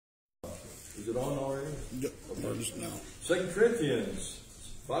Is it on already? Yep, okay. Just now. 2 Corinthians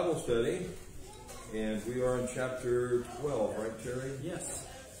Bible study, and we are in chapter 12, right, Terry? Yes.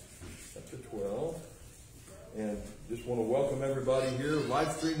 Chapter 12. And just want to welcome everybody here,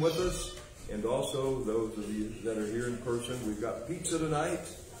 live stream with us, and also those of you that are here in person. We've got pizza tonight.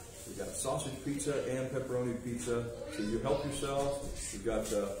 We've got sausage pizza and pepperoni pizza, so you help yourself. We've got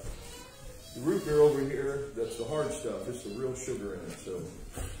the root beer over here. That's the hard stuff. It's the real sugar in it. So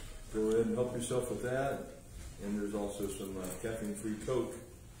go ahead and help yourself with that. And there's also some caffeine-free Coke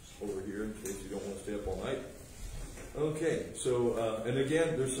over here in case you don't want to stay up all night. Okay, so, and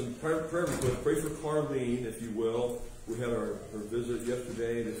again, there's some prayer requests. Pray for Carlene, if you will. We had her visit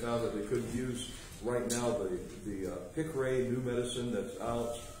yesterday. They found that they couldn't use right now the Piqray new medicine that's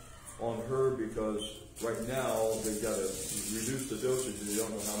out on her because right now they've got to reduce the dosage and they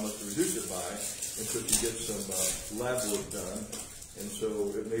don't know how much to reduce it by. And so she gets some lab work done. And so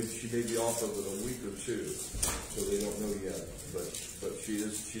she may be off of it a week or two. So they don't know yet. But she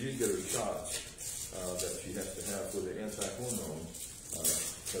did get her shots that she has to have for the anti-hormones.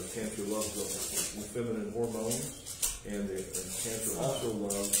 Because cancer loves the feminine hormones and cancer also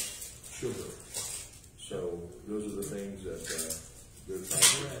loves sugar. So those are the things that they're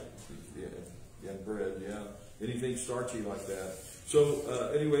trying to... Yeah, bread, yeah. Anything starchy like that.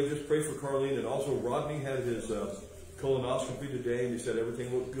 So anyway, just pray for Carlene. And also Rodney had his colonoscopy today, and he said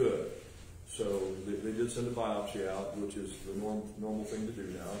everything looked good. So they did send a biopsy out, which is the normal thing to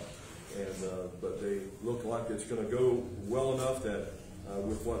do now. And but they look like it's going to go well enough that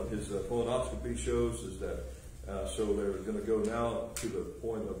with what his colonoscopy shows is that so they're going to go now to the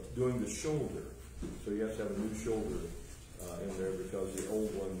point of doing the shoulder. So you have to have a new shoulder in there because the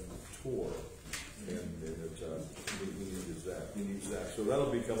old one tore, and he needs that. So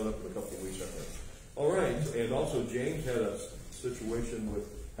that'll be coming up in a couple of weeks, I think. All right, and also James had a situation with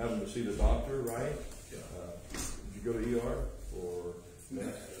having to see the doctor, right? Yeah. Did you go to ER or? No.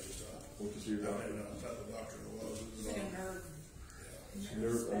 Went to see your doctor? I don't know what the doctor was. It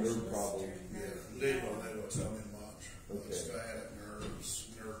was a nerve problem. Yeah, they don't know what's happening much. Okay. Sciatic nerves,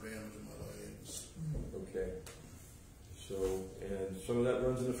 nerve damage in my legs. Okay. So, and some of that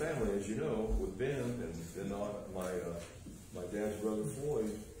runs in the family, as you know, with Ben, and then my dad's brother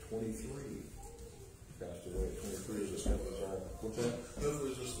Floyd, 23, passed away at 23. What's that? Hopefully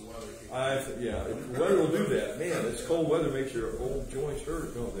it's just the weather. Yeah, the weather will do that. Man, it's cold weather makes your old joints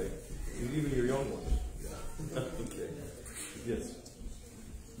hurt, don't they? Even your young ones. Yeah. Okay. Yes.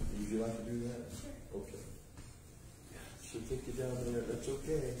 Would you like to do that? Okay. She'll take you down there. That's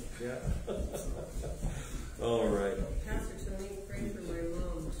okay. Yeah. All right. Pastor Tony, pray for my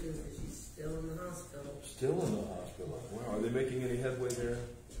mom too, because she's still in the hospital. Still in the hospital. Wow. Are they making any headway there?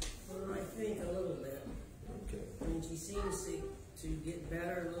 Well, I think a little bit. Okay. And she seems to get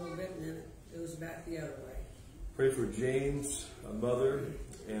better a little bit, and then it goes back the other way. Pray for Jane's mother,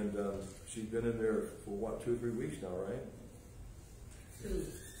 and she's been in there for what, 2 or 3 weeks now, right?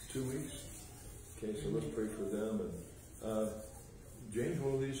 2 weeks. Okay, so let's pray for them. And James,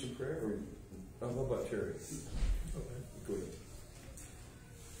 want to lead us in prayer? Or what about Terry? Okay. Go ahead.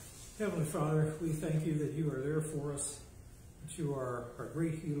 Heavenly Father, we thank you that you are there for us, that you are our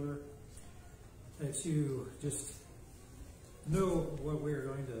great healer, that you just know what we are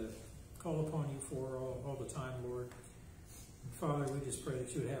going to call upon you for all the time, Lord. And Father, we just pray that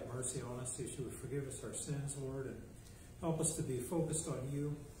you would have mercy on us, that you would forgive us our sins, Lord, and help us to be focused on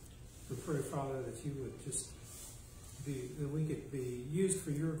you. We pray, Father, that you would just that we could be used for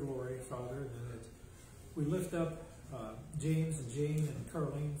your glory, Father, and that we lift up James and Jane and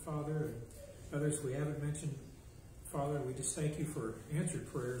Carlene, Father, and others we haven't mentioned. Father, we just thank you for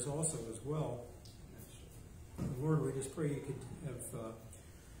answered prayers also as well. And Lord, we just pray you could have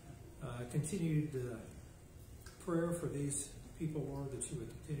continued prayer for these people, Lord, that you would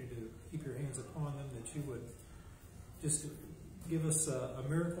continue to keep your hands upon them, that you would just give us a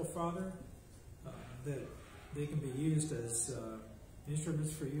miracle, Father, that they can be used as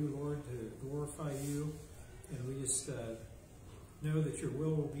instruments for you, Lord, to glorify you. And we just know that your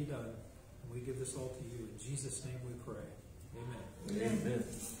will be done. And we give this all to you. In Jesus' name we pray. Amen. Amen.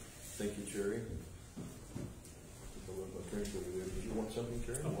 Thank you, Cherry. Did you want something,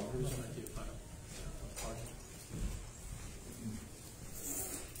 Cherry? Oh, no, thank you.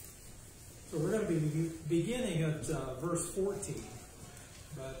 So we're going to be beginning at verse 14,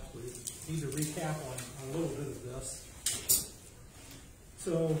 but we need to recap on a little bit of this.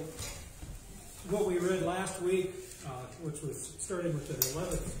 So what we read last week, which was starting with the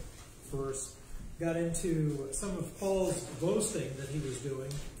 11th verse, got into some of Paul's boasting that he was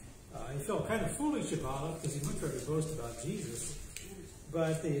doing. He felt kind of foolish about it because he much rather boast about Jesus.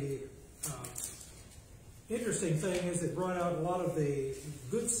 But the interesting thing is it brought out a lot of the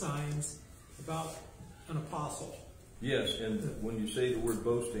good signs about an apostle. Yes, and when you say the word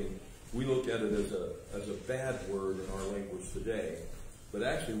boasting, we look at it as a bad word in our language today. But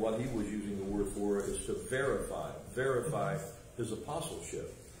actually what he was using the word for is to verify his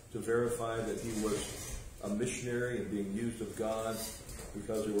apostleship, to verify that he was a missionary and being used of God,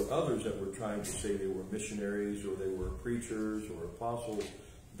 because there were others that were trying to say they were missionaries or they were preachers or apostles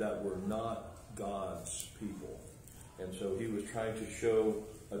that were not God's people. And so he was trying to show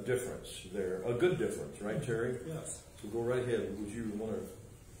a difference there, a good difference, right, Terry? Yes. So go right ahead. Would you want to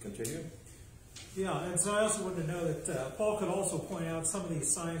continue? Yeah, and so I also wanted to know that Paul could also point out some of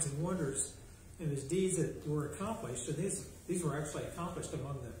these signs and wonders in his deeds that were accomplished, and these were actually accomplished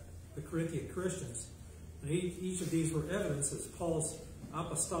among the Corinthian Christians. And each of these were evidence of Paul's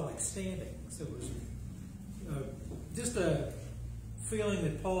apostolic standing. So it was just a feeling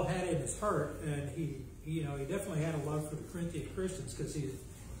that Paul had in his heart, and he definitely had a love for the Corinthian Christians, because he's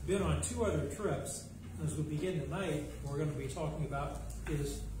been on 2 other trips. As we begin tonight, we're going to be talking about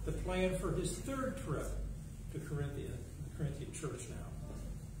is the plan for his 3rd trip to the Corinthian church now.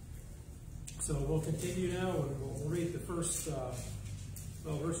 So we'll continue now, and we'll read the first,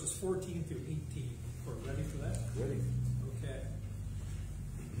 verses 14 through 18. We're ready for that? Ready. Okay.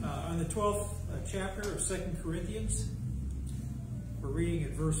 On the 12th chapter of 2 Corinthians, we're reading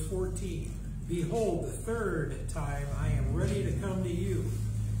at verse 14. Behold, the 3rd time I am ready to come to you,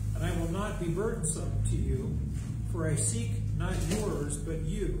 and I will not be burdensome to you, for I seek not yours, but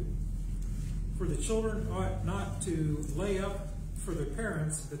you. For the children ought not to lay up for their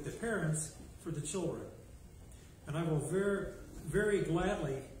parents, but the parents for the children. And I will very, very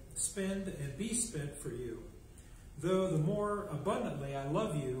gladly spend and be spent for you. Though the more abundantly I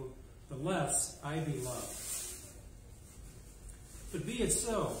love you, the less I be loved. But be it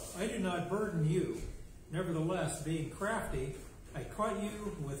so, I do not burden you. Nevertheless, being crafty, I caught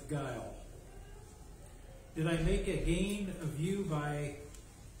you with guile. Did I make a gain of you by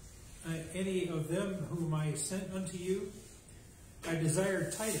any of them whom I sent unto you? I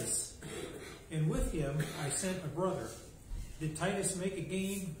desired Titus, and with him I sent a brother. Did Titus make a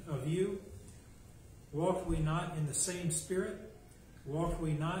gain of you? Walked we not in the same spirit? Walked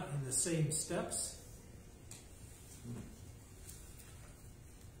we not in the same steps?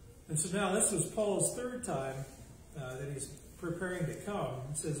 And so now this was Paul's 3rd time that he's preparing to come.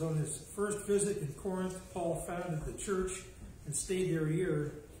 It says on his first visit in Corinth, Paul founded the church and stayed there a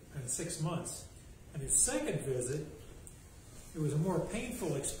year and 6 months. And his 2nd visit, it was a more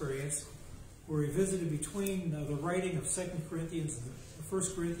painful experience, where he visited between the writing of 2 Corinthians, 1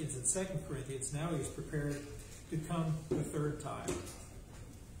 Corinthians and 2 Corinthians. Now he's prepared to come the 3rd time.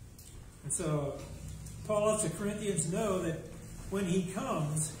 And so Paul lets the Corinthians know that when he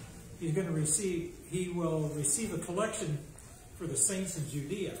comes, he will receive a collection for the saints in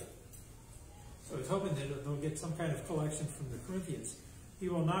Judea. So he's hoping that they'll get some kind of collection from the Corinthians. He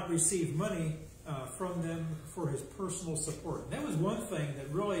will not receive money from them for his personal support. And that was one thing that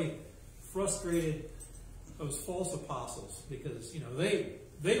really frustrated those false apostles, because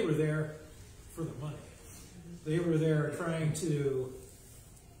they were there for the money. They were there trying to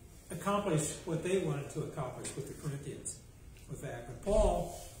accomplish what they wanted to accomplish with the Corinthians with that. But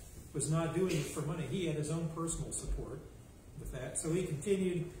Paul was not doing it for money. He had his own personal support with that. So he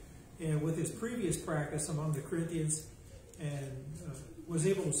continued with his previous practice among the Corinthians, and was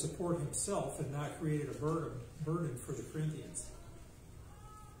able to support himself and not created a burden for the Corinthians.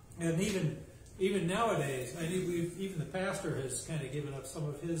 And even nowadays, even the pastor has kind of given up some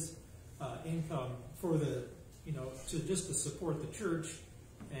of his income for to support the church,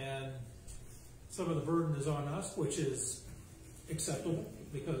 and some of the burden is on us, which is acceptable,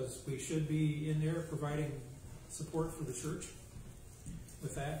 because we should be in there providing support for the church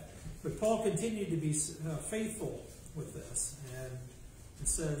with that. But Paul continued to be faithful with this, and it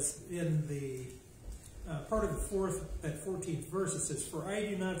says in the part of the 14th verse, it says, "For I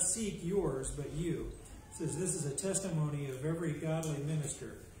do not seek yours, but you." It says this is a testimony of every godly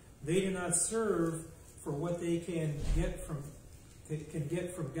minister. They do not serve for what they can get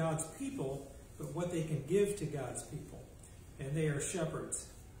from God's people, but what they can give to God's people, and they are shepherds.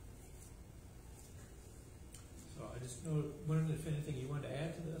 So I just wondered if anything you wanted to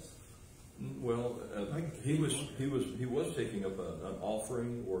add to this. Well, he was taking up an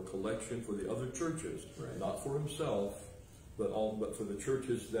offering or collection for the other churches, right. Not for himself, but for the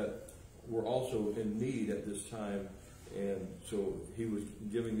churches that were also in need at this time, and so he was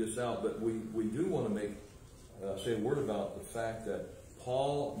giving this out. But we do want to say a word about the fact that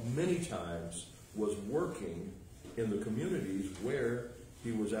Paul many times was working in the communities where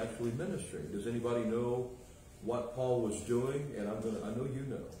he was actually ministering. Does anybody know what Paul was doing? And I know you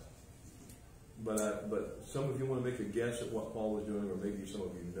know. But some of you want to make a guess at what Paul was doing, or maybe some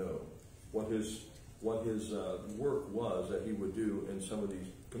of you know what his work was that he would do in some of these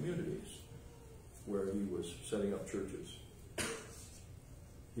communities where he was setting up churches.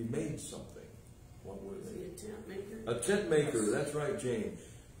 He made something. What were they? A tent maker. A tent maker. That's right, Jane.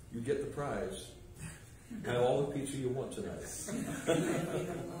 You get the prize. Have all the pizza you want tonight.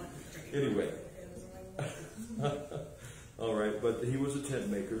 Anyway. All right, but he was a tent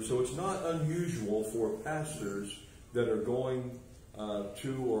maker, so it's not unusual for pastors that are going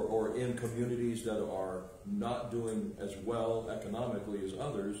to or in communities that are not doing as well economically as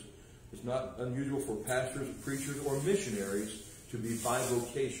others. It's not unusual for pastors, preachers, or missionaries to be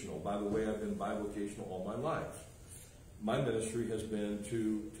bivocational. By the way, I've been bivocational all my life. My ministry has been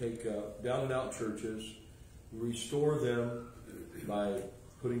to take down and out churches, restore them by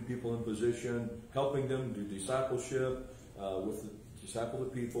putting people in position, helping them do discipleship, disciple the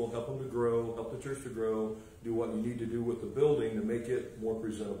people, help them to grow, help the church to grow, do what you need to do with the building to make it more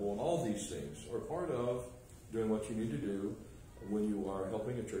presentable. And all these things are part of doing what you need to do when you are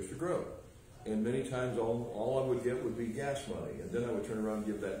helping a church to grow. And many times all I would get would be gas money. And then I would turn around and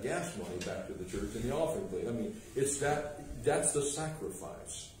give that gas money back to the church in the offering plate. I mean, that's the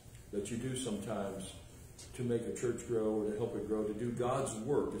sacrifice that you do sometimes to make a church grow or to help it grow, to do God's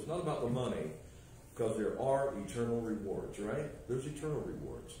work. It's not about the money, because there are eternal rewards, right? There's eternal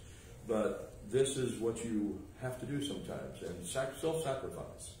rewards. But this is what you have to do sometimes, and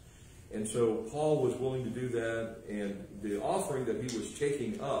self-sacrifice. And so Paul was willing to do that, and the offering that he was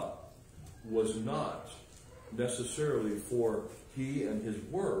taking up was not necessarily for he and his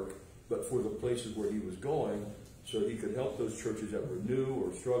work, but for the places where he was going, so he could help those churches that were new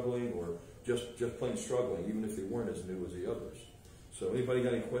or struggling or just plain struggling, even if they weren't as new as the others. So anybody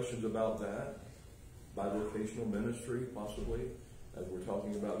got any questions about that? Bivocational ministry, possibly, as we're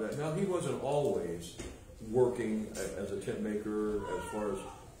talking about that. Now, he wasn't always working as a tent maker, as far as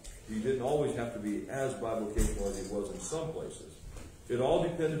he didn't always have to be as bivocational as he was in some places. It all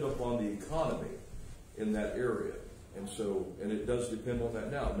depended upon the economy in that area. And it does depend on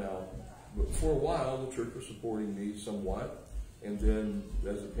that now. But for a while, the church was supporting me somewhat. And then,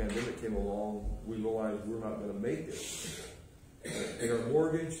 as the pandemic came along, we realized we're not going to make it. Pay our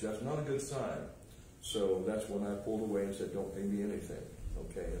mortgage, that's not a good sign. So that's when I pulled away and said, don't pay me anything.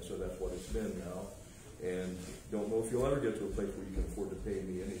 Okay, and so that's what it's been now. And don't know if you'll ever get to a place where you can afford to pay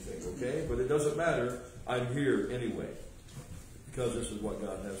me anything, okay? But it doesn't matter. I'm here anyway, because this is what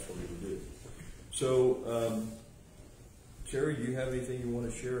God has for me to do. So, Terry, do you have anything you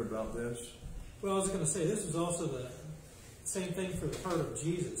want to share about this? Well, I was going to say, this is also the same thing for the part of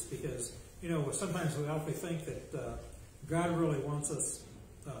Jesus, because, sometimes we often think that God really wants us,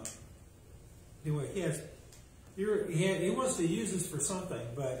 anyway, he wants to use us for something,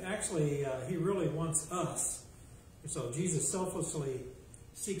 but actually he really wants us. So Jesus selflessly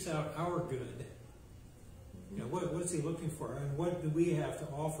seeks out our good. What is he looking for, and what do we have to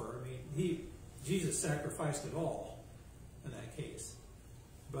offer? I mean, Jesus sacrificed it all in that case.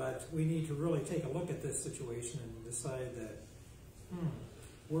 But we need to really take a look at this situation and decide that,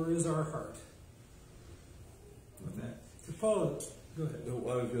 where is our heart with that? So Paul, go ahead. No,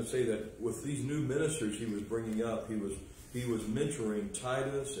 I was going to say that with these new ministers he was bringing up, he was mentoring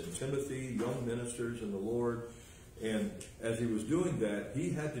Titus and Timothy, young ministers in the Lord. And as he was doing that,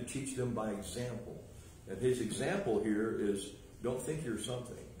 he had to teach them by example. And his example here is, don't think you're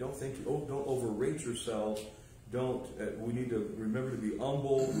something. Don't overrate yourself. We need to remember to be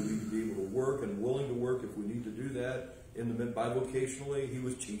humble. We need to be able to work and willing to work if we need to do that. Bivocationally, he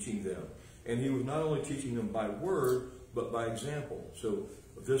was teaching them. And he was not only teaching them by word, but by example. So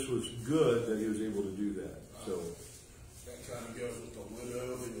this was good that he was able to do that. So that kind of goes with the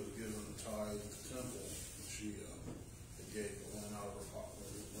widow who was given the tithe at the temple. She gave the land out of her pocket.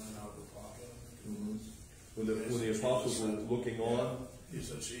 Mm-hmm. When the apostles were looking on, he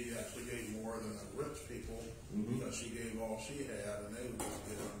said she actually gave more than the rich people, because she gave all she had, and they were just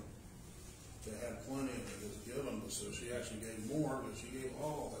given. They had plenty of it was given, so she actually gave more, but she gave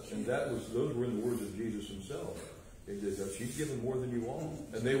all that she had. Those were in the words of Jesus himself. He said, she's given more than you all.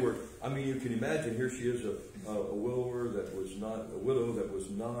 And they were, you can imagine, here she is, a widow that was not,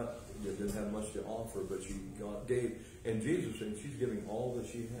 that didn't have much to offer, but she gave. And Jesus said, she's giving all that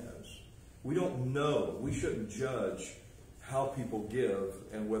she has. We don't know. We shouldn't judge how people give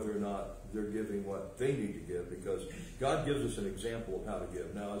and whether or not they're giving what they need to give, because God gives us an example of how to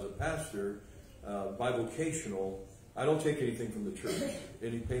give. Now, as a pastor, bivocational, I don't take anything from the church,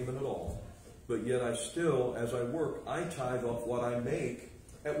 any payment at all. But yet I still, as I work, I tithe off what I make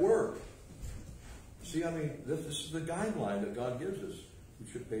at work. See, I mean, this is the guideline that God gives us.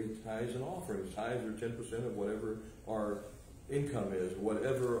 We should pay tithes and offerings. Tithes are 10% of whatever our income is,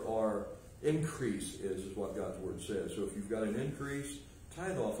 whatever our increase is what God's word says. So if you've got an increase,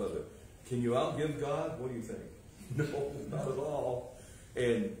 tithe off of it. Can you outgive God? What do you think? No, not at all.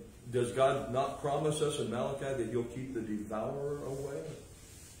 And does God not promise us in Malachi that he'll keep the devourer away?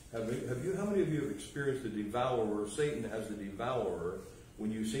 How many of you have experienced the devourer, Satan as the devourer,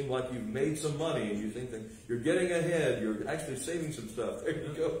 when you seem like you've made some money and you think that you're getting ahead, you're actually saving some stuff. There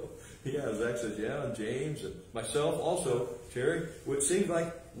you go. Yeah, Zach says, yeah, and James and myself also, Terry. It seems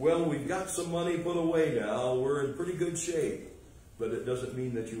like, well, we've got some money put away now. We're in pretty good shape. But it doesn't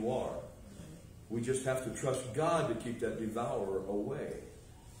mean that you are. We just have to trust God to keep that devourer away.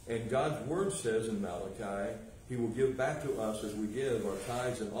 And God's word says in Malachi, he will give back to us as we give our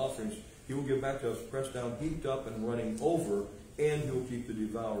tithes and offerings. He will give back to us pressed down, heaped up, and running over, and he will keep the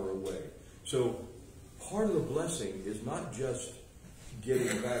devourer away. So part of the blessing is not just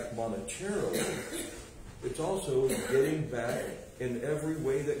getting back monetarily. It's also getting back in every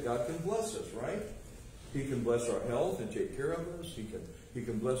way that God can bless us, right? He can bless our health and take care of us. He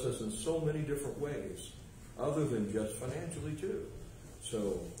can bless us in so many different ways, other than just financially too.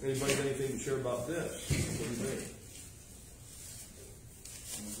 So, anybody got anything to share about this? What do you think?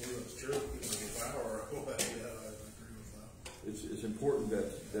 It's true. Devour. I agree with that. It's important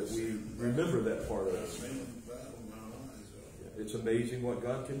that we remember that part of it. It's amazing what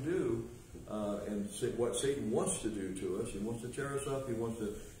God can do, and what Satan wants to do to us. He wants to tear us up. He wants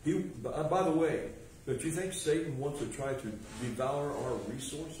to. By the way, don't you think Satan wants to try to devour our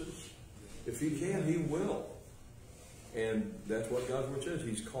resources? If he can, he will. And that's what God's word says.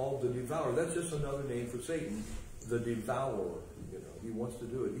 He's called the devourer. That's just another name for Satan, the devourer. You know, he wants to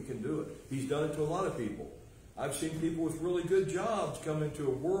do it. He can do it. He's done it to a lot of people. I've seen people with really good jobs come into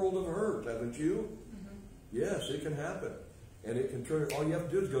a world of hurt, haven't you? Mm-hmm. Yes, it can happen. And it can turn, all you have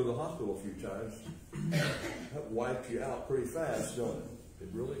to do is go to the hospital a few times. That wipes you out pretty fast, don't it? It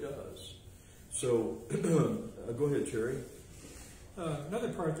really does. So, go ahead, Terry. Another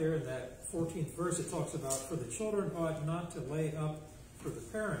part there in that 14th verse, it talks about, for the children ought not to lay up for the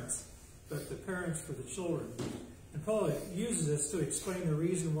parents, but the parents for the children. And Paul uses this to explain the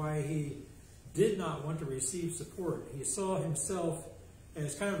reason why he did not want to receive support. He saw himself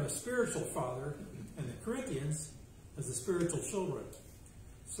as kind of a spiritual father, and the Corinthians as the spiritual children.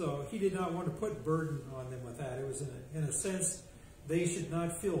 So he did not want to put burden on them with that. It was, in a sense, they should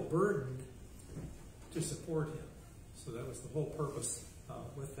not feel burdened to support him. So that was the whole purpose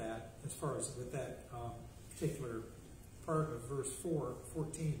with that, as far as with that particular part of verse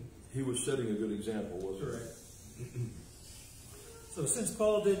 14. He was setting a good example, wasn't he? Correct. So since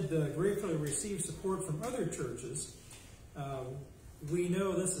Paul did gratefully receive support from other churches, we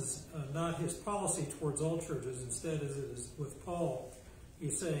know this is not his policy towards all churches. Instead, as it is with Paul,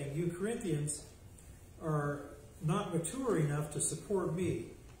 he's saying, you Corinthians are not mature enough to support me.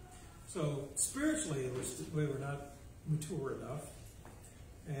 So spiritually, we were not mature enough.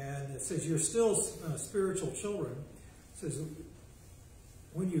 And it says, you're still spiritual children. It says,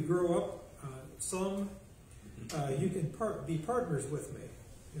 when you grow up, you can be partners with me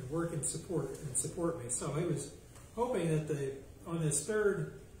and work and support me. So he was hoping that on this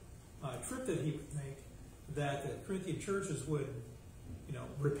third trip that he would make, that the Corinthian churches would,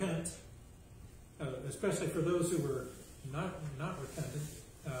 repent, especially for those who were not repentant.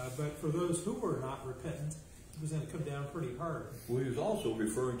 But for those who were not repentant, it was going to come down pretty hard. Well, he was also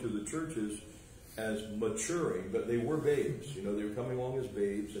referring to the churches as maturing, but they were babes. They were coming along as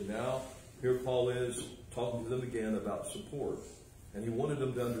babes, and now here Paul is talking to them again about support. And he wanted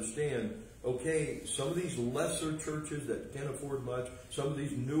them to understand, okay, some of these lesser churches that can't afford much, some of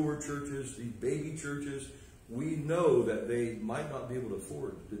these newer churches, these baby churches, we know that they might not be able to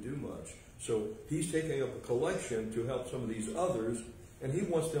afford to do much. So he's taking up a collection to help some of these others, and he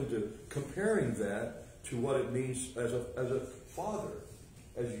wants them to comparing that to what it means as a father,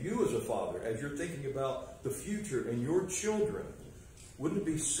 as you as a father, as you're thinking about the future and your children. Wouldn't it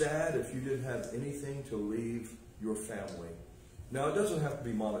be sad if you didn't have anything to leave your family? Now, it doesn't have to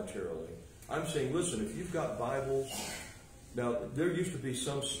be monetarily. I'm saying, listen, if you've got Bibles, now there used to be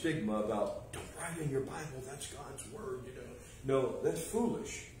some stigma about, don't write in your Bible, that's God's word, No, that's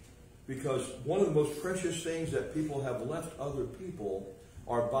foolish. Because one of the most precious things that people have left other people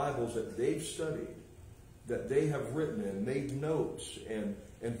are Bibles that they've studied, that they have written and made notes and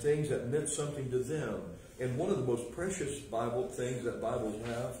things that meant something to them. And one of the most precious Bible things that Bibles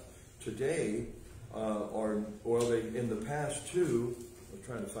have today, or they in the past too,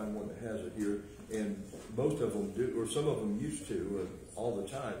 trying to find one that has it here, and most of them do, or some of them used to, all the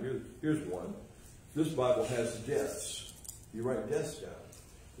time. Here's one. This Bible has deaths. You write deaths down.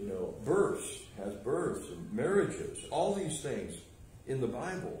 You know, births, has births and marriages, all these things in the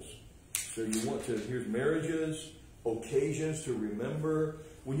Bibles. So you want to, here's marriages, occasions to remember.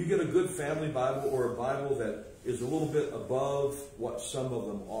 When you get a good family Bible or a Bible that is a little bit above what some of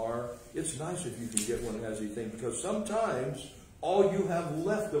them are, it's nice if you can get one that has these things, because sometimes all you have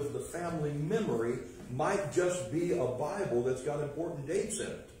left of the family memory might just be a Bible that's got important dates in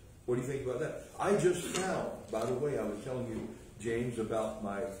it. What do you think about that? I just found, by the way, I was telling you, James, about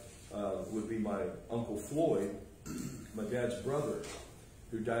would be my Uncle Floyd, my dad's brother,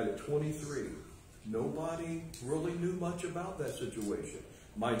 who died at 23. Nobody really knew much about that situation.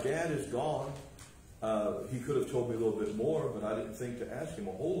 My dad is gone. He could have told me a little bit more, but I didn't think to ask him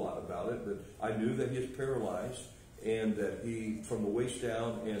a whole lot about it. But I knew that he is paralyzed and that he, from the waist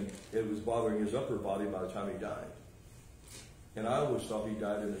down, and it was bothering his upper body by the time he died. And I always thought he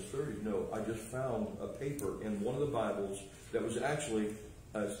died in his 30s. No, I just found a paper in one of the Bibles that was actually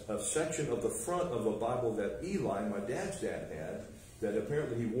a section of the front of a Bible that Eli, my dad's dad, had, that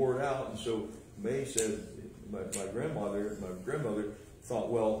apparently he wore it out. And so May said, my grandmother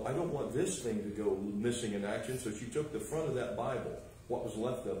thought, well, I don't want this thing to go missing in action. So she took the front of that Bible, what was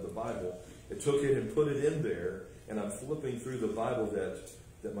left of the Bible, and took it and put it in there. And I'm flipping through the Bible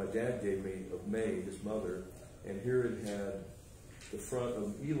that my dad gave me of May, his mother, and here it had the front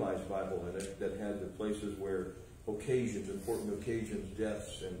of Eli's Bible in it that had the places where occasions, important occasions,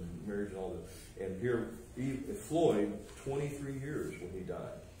 deaths and marriage and all that. And here, Floyd, 23 years when he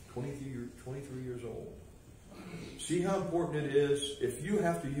died. 23 years old. See how important it is? If you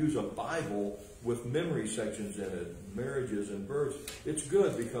have to use a Bible with memory sections in it, marriages and births, it's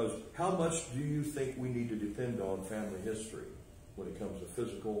good, because how much do you think we need to depend on family history when it comes to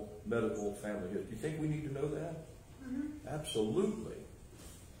physical, medical, family history? Do you think we need to know that? Mm-hmm. Absolutely.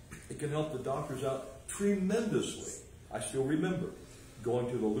 It can help the doctors out tremendously. I still remember going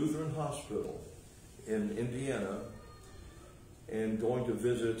to the Lutheran Hospital in Indiana and going to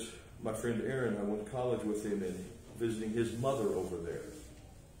visit my friend Aaron. I went to college with him and visiting his mother over there.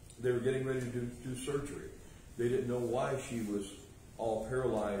 They were getting ready to do surgery. They didn't know why she was all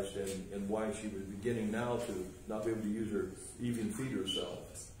paralyzed and why she was beginning now to not be able to use her, even feed herself.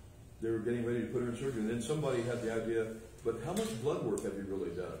 They were getting ready to put her in surgery. And then somebody had the idea, but how much blood work have you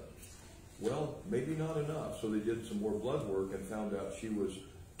really done? Well, maybe not enough. So they did some more blood work and found out she was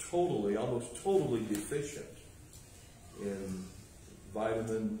almost totally deficient in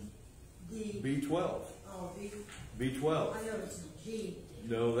vitamin B12. Oh, B12. I know it's G.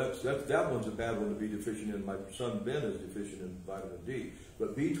 No, that one's a bad one to be deficient in. My son Ben is deficient in vitamin D.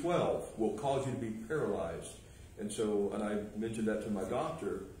 But B12 will cause you to be paralyzed. And so, and I mentioned that to my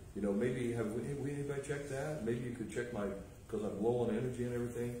doctor, you know, maybe anybody check that? Maybe you could check because I'm low on energy and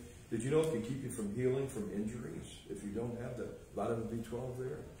everything. Did you know it can keep you from healing from injuries if you don't have the vitamin B12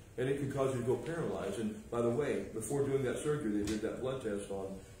 there? And it can cause you to go paralyzed. And by the way, before doing that surgery, they did that blood test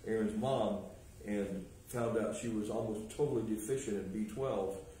on Aaron's mom and found out she was almost totally deficient in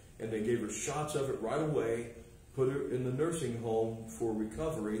B12. And they gave her shots of it right away, put her in the nursing home for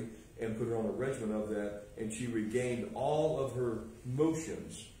recovery, and put her on a regimen of that. And she regained all of her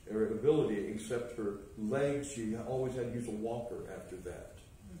motions, her ability, except her legs. She always had to use a walker after that.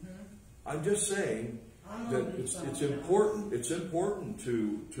 Mm-hmm. I'm just saying that it's important. It's important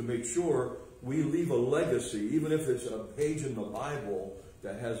to make sure we leave a legacy, even if it's a page in the Bible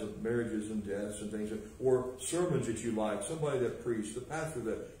that has marriages and deaths and things, or sermons that you like, somebody that preached, the pastor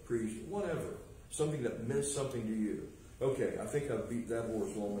that preached, whatever, something that meant something to you. Okay, I think I've beat that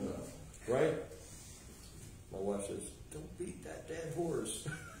horse long enough, right? My wife says, "Don't beat that damn horse."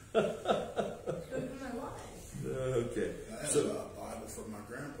 Okay. I had a Bible from my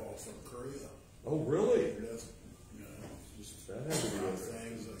grandpa from Korea. Oh, really? That's, you know, just that has to be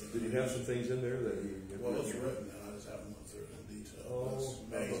things. Did you have some things in there that he? Well, it's written, and I just haven't went through it in detail. Oh, it's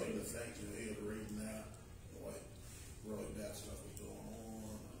amazing to think, you know, he was reading that, like, really bad stuff was going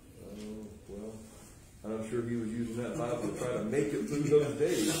on. Oh, well, and I'm sure he was using that Bible to try to make it through those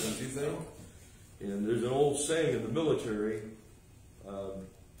days, don't you think? And there's an old saying in the military,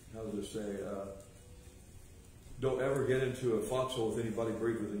 how does it say, don't ever get into a foxhole with anybody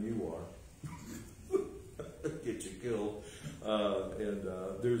braver than you are. Get you killed. And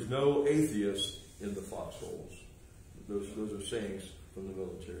there's no atheists in the foxholes. Those are sayings from the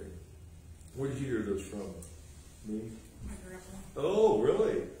military. Where did you hear those from? Me? My grandpa. Oh,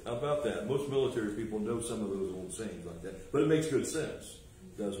 really? How about that? Most military people know some of those old sayings like that. But it makes good sense,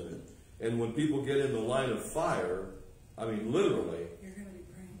 doesn't it? And when people get in the line of fire, I mean, literally, You're going to be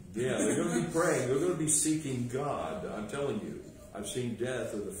Yeah, they're going to be praying. They're going to be seeking God. I'm telling you, I've seen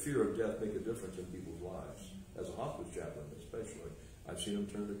death or the fear of death make a difference in people's lives. As a hospice chaplain, especially, I've seen them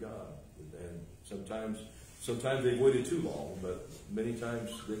turn to God. And sometimes they've waited too long, but many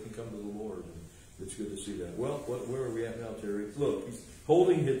times they can come to the Lord. And it's good to see that. Well, where are we at now, Terry? Look,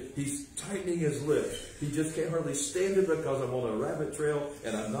 he's tightening his lips. He just can't hardly stand it because I'm on a rabbit trail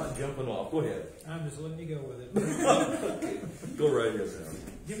and I'm not jumping off. Go ahead. I'm just letting you go with it. Okay. Go right ahead now.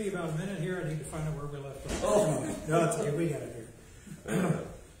 Give me about a minute here. I need to find out where we left off. Oh. No, it's okay. We got it here.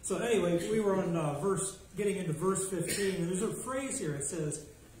 So anyway, we were on getting into verse 15. And there's a phrase here. It says,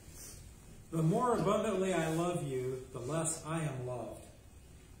 "The more abundantly I love you, the less I am loved."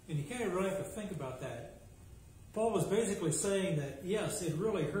 And you kind of really have to think about that. Paul was basically saying that, yes, it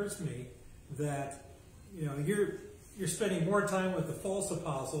really hurts me that, you're spending more time with the false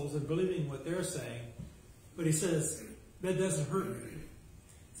apostles and believing what they're saying. But he says, that doesn't hurt me.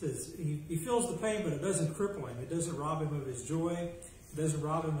 He says, he feels the pain, but it doesn't cripple him. It doesn't rob him of his joy. It doesn't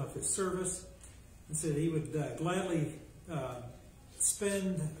rob him of his service. He said he would gladly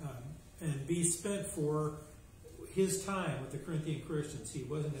spend and be spent for his time with the Corinthian Christians. He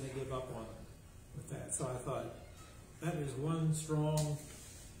wasn't going to give up on them with that. So I thought, that is one strong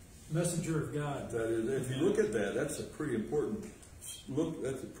messenger of God. That is, if you look at that, that's a pretty important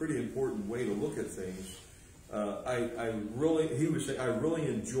way to look at things. He would say, I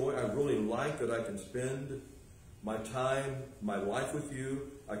really like that I can spend my time, my life with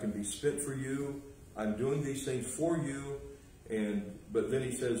you. I can be spent for you. I'm doing these things for you. But then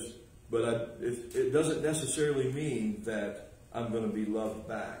he says, but it doesn't necessarily mean that I'm going to be loved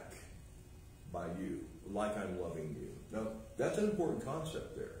back by you, like I'm loving you. Now, that's an important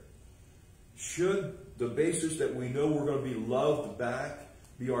concept there. Should the basis that we know we're going to be loved back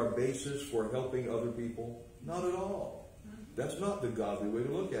be our basis for helping other people? Not at all. That's not the godly way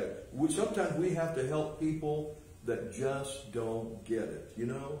to look at it. Sometimes we have to help people that just don't get it.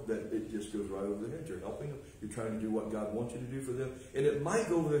 That it just goes right over their head. You're helping them. You're trying to do what God wants you to do for them. And it might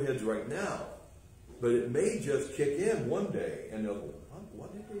go over their heads right now, but it may just kick in one day and they'll go,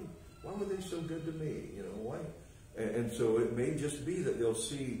 why were they so good to me? Why? And so it may just be that they'll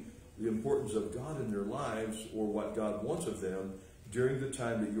see the importance of God in their lives or what God wants of them during the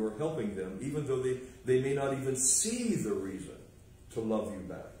time that you're helping them, even though they may not even see the reason to love you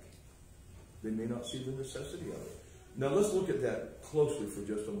back. They may not see the necessity of it. Now let's look at that closely for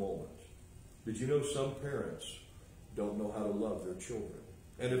just a moment. Did you know some parents don't know how to love their children?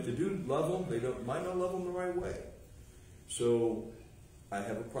 And if they do love them, they might not love them the right way. So I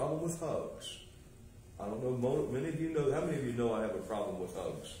have a problem with hugs. I don't know, many of you know, how many of you know I have a problem with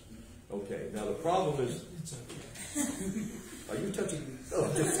hugs? Okay, now the problem is, It's okay. Are you touching me?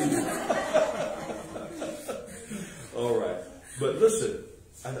 Oh, just all right. But listen,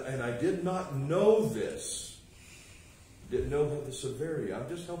 and I did not know this. Didn't know the severity. I'm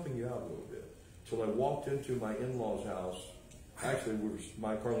just helping you out a little bit. Till I walked into my in-laws' house. Actually,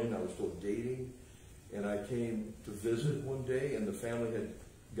 Carlene and I were still dating. And I came to visit one day, and the family had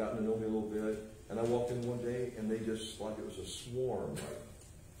gotten to know me a little bit. And I walked in one day, and they just, like it was a swarm,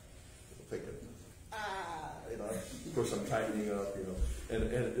 thinking, of course I'm tightening up,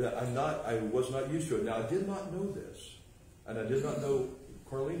 and I was not used to it. Now I did not know this, and I did not know,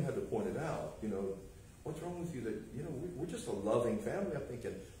 Carlene had to point it out, what's wrong with you that, we're just a loving family. I'm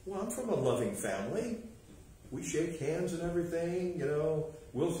thinking, well, I'm from a loving family. We shake hands and everything,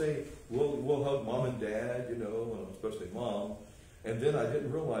 we'll say, we'll hug mom and dad, especially mom. And then I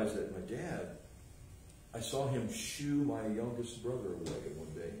didn't realize that my dad, I saw him shoo my youngest brother away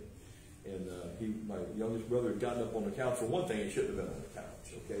one day. And my youngest brother had gotten up on the couch. For one thing, he shouldn't have been on the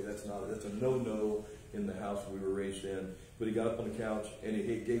couch. Okay, that's a no-no in the house we were raised in. But he got up on the couch and he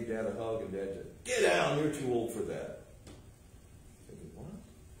gave Dad a hug, and Dad said, "Get down, you're too old for that." Thinking, what?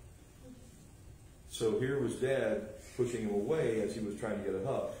 So here was Dad pushing him away as he was trying to get a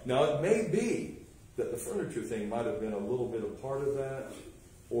hug. Now it may be that the furniture thing might have been a little bit a part of that,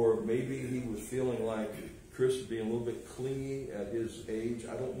 or maybe he was feeling like Chris is being a little bit clingy at his age.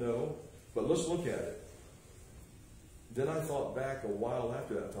 I don't know. But let's look at it. Then I thought back a while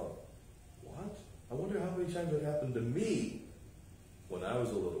after that. I thought, what? I wonder how many times it happened to me when I was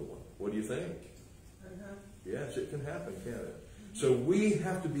a little one. What do you think? Yes, it can happen, can't it? So we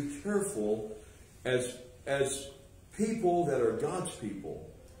have to be careful as people that are God's people,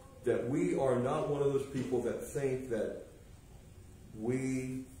 that we are not one of those people that think that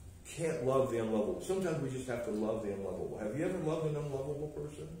we can't love the unlovable. Sometimes we just have to love the unlovable. Have you ever loved an unlovable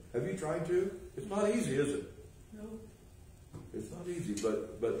person? Have you tried to? It's not easy, is it? No. It's not easy,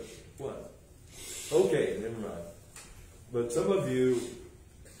 but what? Okay, never mind. But some of you,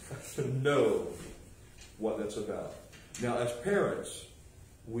 know what that's about. Now, as parents,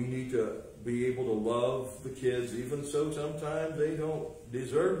 we need to be able to love the kids, even so sometimes they don't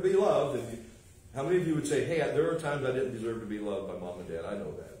deserve to be loved. And how many of you would say, hey, there are times I didn't deserve to be loved by mom and dad? I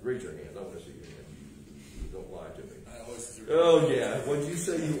know that. Raise your hand. I want to see your hand. You don't lie to me. I always deserve Oh, yeah. When you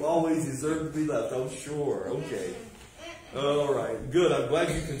say you always deserve to be loved, oh, sure. Okay. All right. Good. I'm glad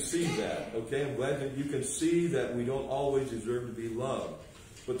you can see that. Okay. I'm glad that you can see that we don't always deserve to be loved.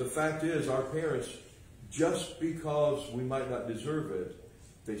 But the fact is, our parents, just because we might not deserve it,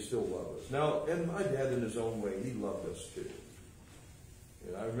 they still love us. Now, and my dad in his own way, he loved us too.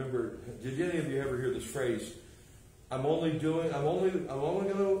 And I remember, did any of you ever hear this phrase, I'm only going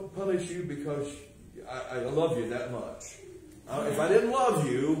to punish you because I love you that much. If I didn't love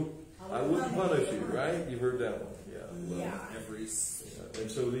you, I wouldn't punish you, right? You've heard that one. Yeah.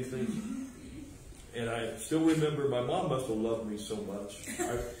 And so these things, and I still remember my mom must have loved me so much.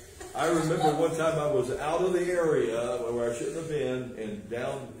 I remember one time I was out of the area where I shouldn't have been,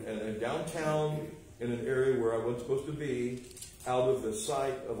 and downtown in an area where I wasn't supposed to be, out of the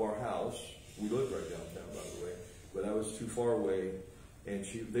sight of our house. We lived right downtown, by the way, but I was too far away, and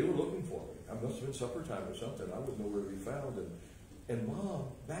they were looking for me. I must have been supper time or something. I wasn't nowhere to be found. And Mom,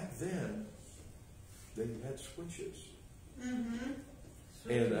 back then, they had switches. Mm-hmm.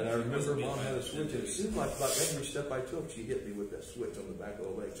 And I remember Mom had a switch, and it seemed like about every step I took, she hit me with that switch on the back of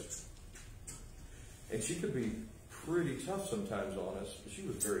the leg. And she could be pretty tough sometimes on us, but she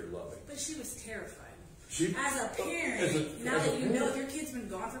was very loving. But she was terrified. As a parent, now that you know if your kid's been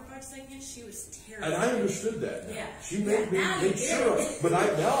gone for 5 seconds, she was terrified. And I understood that now. Yeah. She made me make sure. But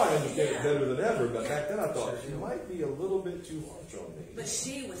now I understand it better than ever. But back then I thought she might be a little bit too harsh on me. But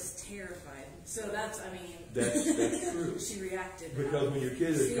she was terrified. So that's true. She reacted. Because when your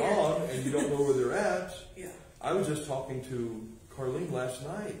kid is gone and you don't know where they're at, yeah. I was just talking to Carlene last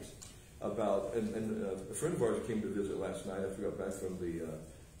night about, and a friend of ours came to visit last night after we got back from the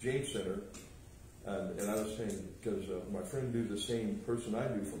James Center. And I was saying, because my friend knew the same person I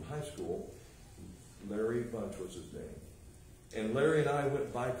knew from high school, Larry Bunch was his name. And Larry and I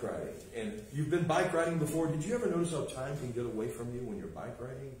went bike riding. And you've been bike riding before. Did you ever notice how time can get away from you when you're bike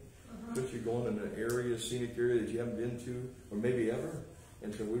riding? Because you're going in an area, scenic area that you haven't been to, or maybe ever.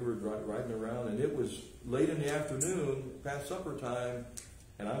 And so we were riding around, and it was late in the afternoon, past supper time,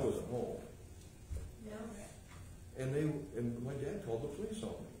 and I wasn't home. Yeah. And my dad called the police on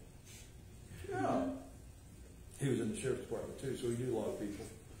me. Yeah. He was in the sheriff's department too, so he knew a lot of people.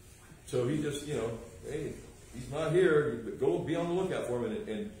 So he just, hey, he's not here, but go be on the lookout for him.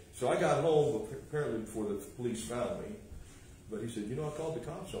 And so I got home apparently before the police found me. But he said, I called the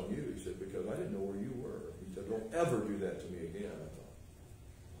cops on you. He said, because I didn't know where you were. He said, don't ever do that to me again. I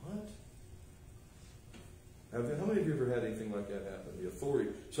thought, what? How many of you ever had anything like that happen? The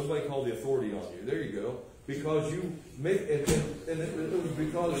authority, somebody called the authority on you. There you go. Because you made, and it was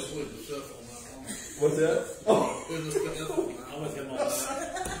because. What's that? Oh. I'm with him on that.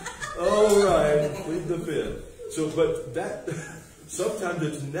 All right, plead the fifth. So, but that sometimes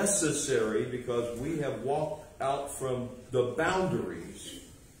it's necessary because we have walked out from the boundaries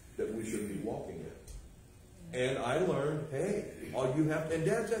that we should be walking in. And I learned, hey, and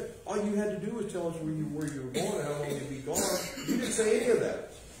Dad said, all you had to do was tell us where you were going and how long you'd be gone. You didn't say any of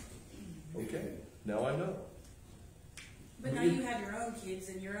that. Okay, now I know. But now you have your own kids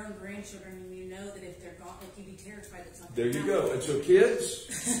and your own grandchildren, and you know that if they're gone, you'd be terrified that something. There you go. And so, kids,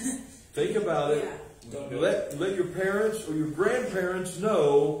 think about it. Yeah. Let your parents or your grandparents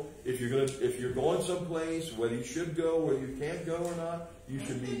know if you're going someplace, whether you should go, whether you can't go or not. You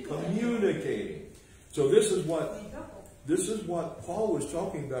should be communicating. So this is what Paul was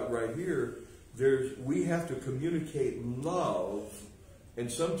talking about right here. We have to communicate love,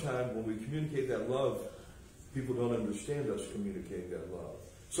 and sometimes when we communicate that love, people don't understand us communicating that love.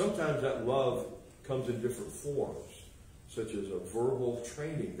 Sometimes that love comes in different forms, such as a verbal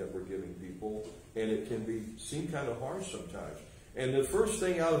training that we're giving people, and it can seem kind of harsh sometimes. And the first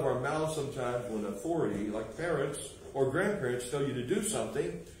thing out of our mouths sometimes when authority, like parents or grandparents, tell you to do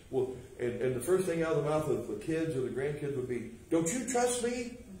something, and the first thing out of the mouth of the kids or the grandkids would be, don't you trust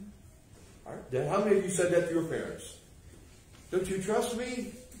me? All right. How many of you said that to your parents? Don't you trust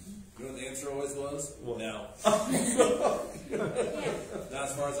me? You know what the answer always was? What? No. Not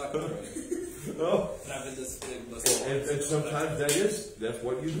as far as I could read. Oh. And I've been this big. And sometimes that's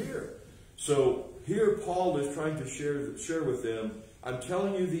what you hear. So here Paul is trying to share with them, I'm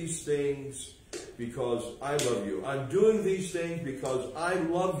telling you these things because I love you. I'm doing these things because I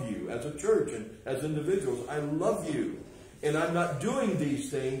love you as a church and as individuals. I love you. And I'm not doing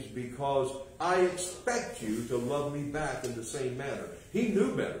these things because I expect you to love me back in the same manner. He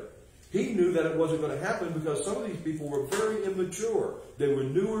knew better. He knew that it wasn't going to happen because some of these people were very immature. They were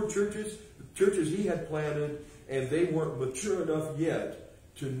newer churches he had planted, and they weren't mature enough yet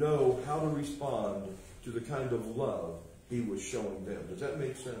to know how to respond to the kind of love he was showing them. Does that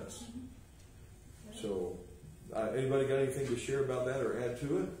make sense? So, anybody got anything to share about that or add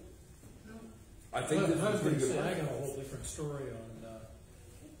to it? I think this is pretty good. I got a whole different story on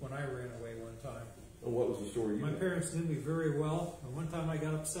when I ran away one time. And what was the story you My had? parents knew me very well, and one time I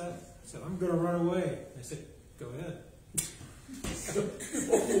got upset. I said, I'm going to run away. I said, go ahead.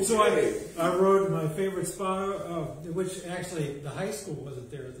 So I rode my favorite spot, which actually the high school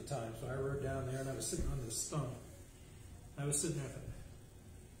wasn't there at the time, so I rode down there and I was sitting on this stump. I was sitting there thinking,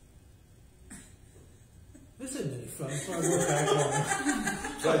 this isn't any fun, so I went back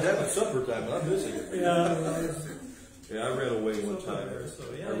home. So that was supper time, and I'm missing it. Yeah, I ran away one time. So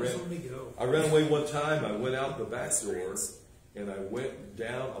yeah, just let me go. I ran away one time. I went out the back door, and I went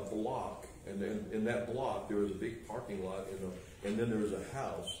down a block. And then in that block, there was a big parking lot, and then there was a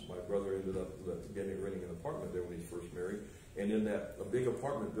house. My brother ended up renting an apartment there when he first married. And in a big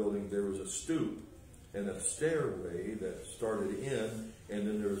apartment building, there was a stoop and a stairway that started in, and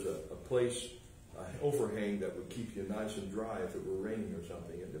then there was a place, an overhang that would keep you nice and dry if it were raining or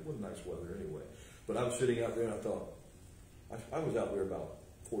something. And it was nice weather anyway. But I was sitting out there, and I thought, I was out there about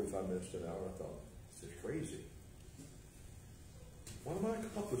 45 minutes to an hour, and I thought, this is crazy. What am I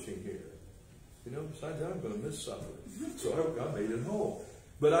accomplishing here? You know, besides that, I'm going to miss supper. So I made it home.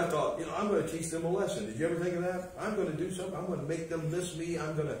 But I thought, I'm going to teach them a lesson. Did you ever think of that? I'm going to do something. I'm going to make them miss me.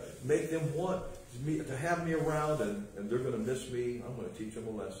 I'm going to make them want me to have me around, and they're going to miss me. I'm going to teach them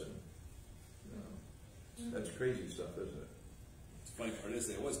a lesson. That's crazy stuff, isn't it? The funny part is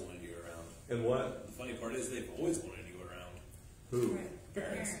they always wanted you around. And what? The funny part is they've always wanted you around. Who?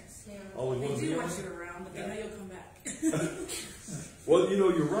 Parents. Yeah. Always They wanted to do be want around? you around, but they know you'll come back. Well,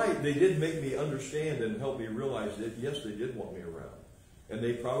 you're right. They did make me understand and help me realize that, yes, they did want me around. And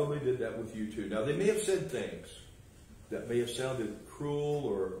they probably did that with you too. Now, they may have said things that may have sounded cruel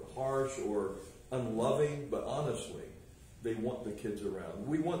or harsh or unloving, but honestly, they want the kids around.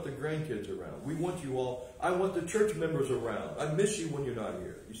 We want the grandkids around. We want you all. I want the church members around. I miss you when you're not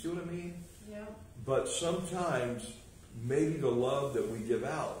here. You see what I mean? Yeah. But sometimes, maybe the love that we give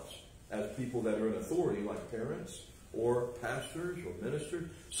out as people that are in authority, like parents or pastors or ministers,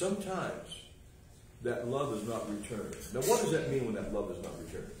 sometimes that love is not returned. Now, what does that mean when that love is not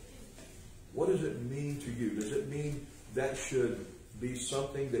returned? What does it mean to you? Does it mean that should be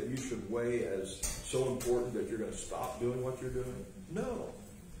something that you should weigh as so important that you're going to stop doing what you're doing? No.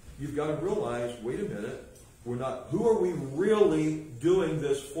 You've got to realize, wait a minute, who are we really doing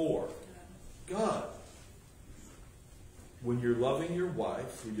this for? God. When you're loving your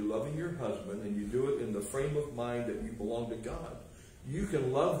wife, when you're loving your husband, and you do it in the frame of mind that you belong to God, you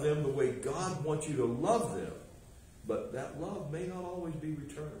can love them the way God wants you to love them, but that love may not always be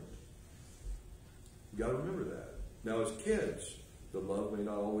returned. You've got to remember that. Now, as kids, the love may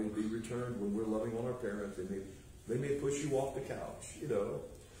not always be returned when we're loving on our parents. They may push you off the couch,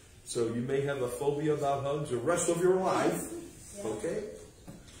 So you may have a phobia about hugs the rest of your life, okay?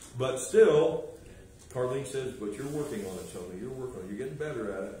 But still, Carlene says, but you're working on it, Tony. You're working on it. You're getting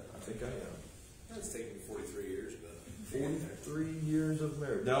better at it. I think I am. It's taken me 43 years, but 43 years of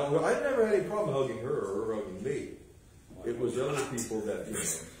marriage. Now, I never had any problem hugging her or her hugging me. It was the other people that,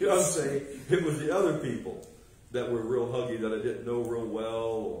 you know what I'm saying? It was the other people that were real huggy that I didn't know real well,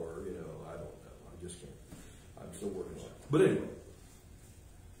 or, I don't know. I just can't. I'm still working on it. But anyway,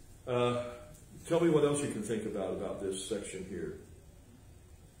 tell me what else you can think about this section here.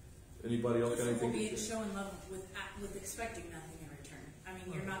 Anybody else got anything Be to say? showing love with expecting nothing in return. I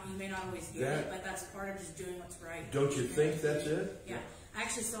mean, you may not always get it, but that's part of just doing what's right. Don't you think that's it? Yeah. I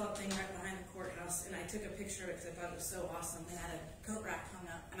actually saw a thing right behind the courthouse, and I took a picture of it because I thought it was so awesome. They had a coat rack hung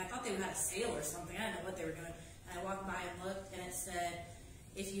up, and I thought they had a sale or something. I didn't know what they were doing. And I walked by and looked, and it said,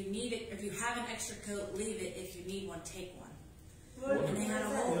 if you have an extra coat, leave it. If you need one, take one. And they had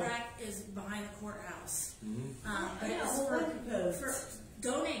a whole rack is behind the courthouse. But it was for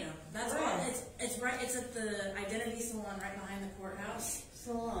donate them. That's all. It's right. It's at the Identity Salon right behind the courthouse.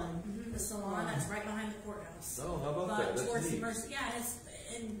 Salon. The salon that's right behind the courthouse. Oh, how about that? That's towards neat.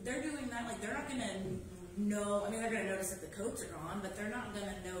 and they're doing that. Like, they're not going to know. I mean, they're going to notice that the coats are gone, but they're not going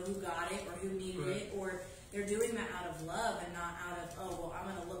to know who got it or who needed it, or they're doing that out of love and not out of, oh, well,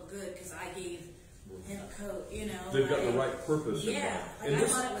 I'm going to look good because I gave him a coat. They've got the right purpose. Yeah, in mind. I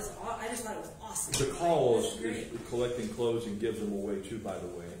just thought it was awesome. The call is collecting clothes and gives them away too, by the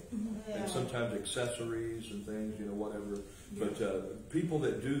way. And sometimes accessories and things, whatever. Yeah. But people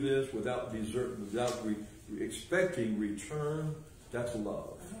that do this without expecting return, That's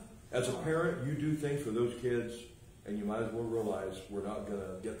love. As a parent, you do things for those kids, and you might as well realize we're not going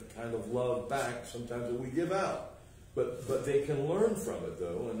to get the kind of love back sometimes that we give out. But they can learn from it,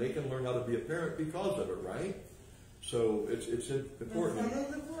 though, and they can learn how to be a parent because of it, right? So it's important. In front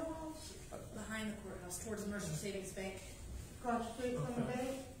of the courthouse, Behind the courthouse, towards Mercer Savings Bank. across the street from the bank.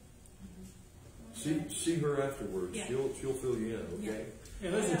 See her afterwards. Yeah. She'll fill you in, okay?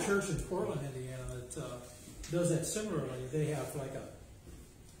 Yeah, there's a church in Portland, Indiana that does that similarly. They have like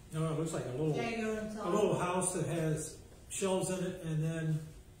it looks like a little house that has shelves in it, and then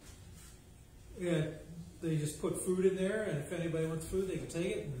they just put food in there, and if anybody wants food, they can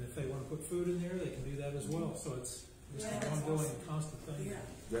take it, and if they want to put food in there, they can do that as well. So it's just an ongoing, constant thing. Yeah.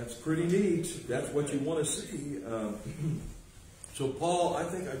 That's pretty neat. That's what you want to see. So Paul, I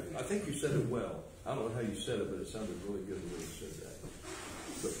think you said it well. I don't know how you said it, but it sounded really good the way you said that.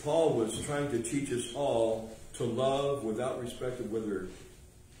 But Paul was trying to teach us all to love without respect of whether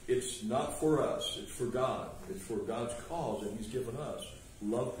it's not for us, it's for God. It's for God's cause that He's given us.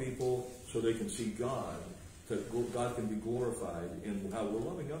 Love people so they can see God, that God can be glorified in how we're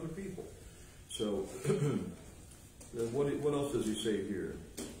loving other people. So, what else does he say here?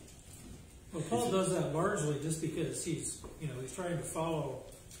 Well, Paul does that largely just because he's trying to follow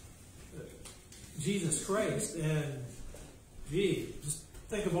Jesus Christ, and just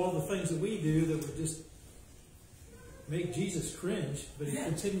think of all the things that we do that would just make Jesus cringe, but he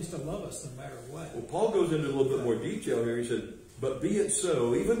continues to love us no matter what. Well, Paul goes into a little bit more detail here. He said, but be it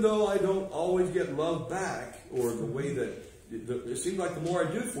so, even though I don't always get love back, or the way that it seems like the more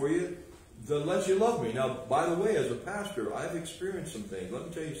I do for you, the less you love me. Now, by the way, as a pastor, I've experienced some things. Let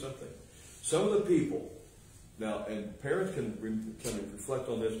me tell you something. Some of the people, now, and parents can reflect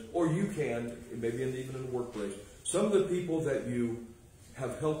on this, or you can, maybe even in the workplace, some of the people that you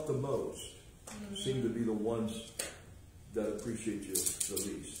have helped the most seem to be the ones that appreciate you the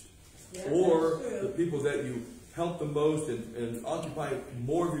least. Yeah, Or that's true. the people that you help the most and occupy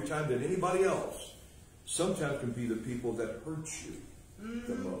more of your time than anybody else, sometimes can be the people that hurt you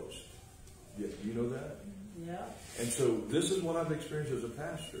the most. Yeah, you know that? Yeah. And so this is what I've experienced as a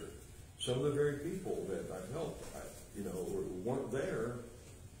pastor. Some of the very people that I've helped, weren't there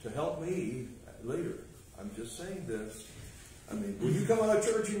to help me later. I'm just saying this. I mean, when you come out of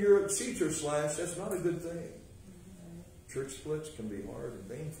church and your seats are slashed, that's not a good thing. Church splits can be hard and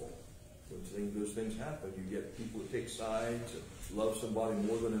painful. When those things happen, you get people that take sides and love somebody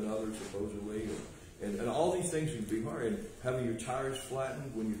more than another, supposedly. And all these things can be hard. And having your tires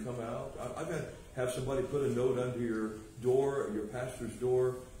flattened when you come out. I've had to have somebody put a note under your door, your pastor's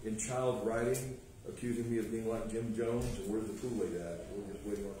door, in child writing, accusing me of being like Jim Jones, and where's the Kool-Aid at? We're just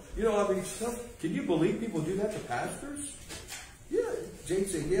waiting on. Stuff. Can you believe people do that to pastors? Yeah. Jane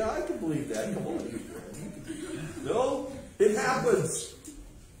said, yeah, I can believe that. Come on. No, it happens.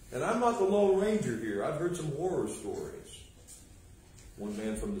 And I'm not the Lone Ranger here. I've heard some horror stories. One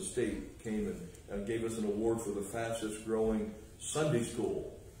man from the state came and gave us an award for the fastest growing Sunday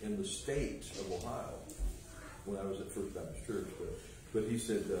school in the state of Ohio when I was at First Baptist Church. But he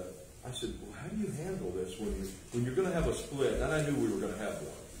said, I said, well, how do you handle this when you're going to have a split? And I knew we were going to have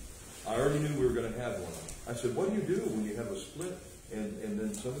one. I already knew we were going to have one. I said, what do you do when you have a split? And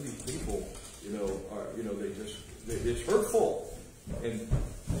then some of these people, it's hurtful. And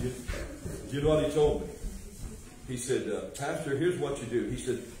you know what he told me? He said, Pastor, here's what you do. He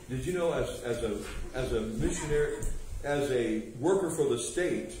said, did you know as a missionary, as a worker for the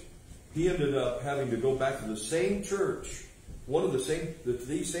state, he ended up having to go back to the same church,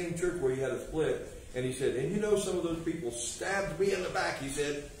 the same church where he had a split. And he said, and some of those people stabbed me in the back. He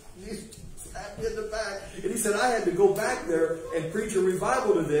said, stabbed me in the back. And he said, I had to go back there and preach a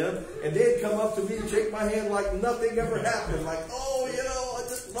revival to them. And they'd come up to me and shake my hand like nothing ever happened. Like, I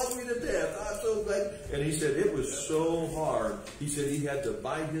just love me to death. I'm so glad. And he said, it was so hard. He said he had to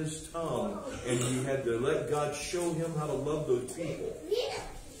bite his tongue. And he had to let God show him how to love those people.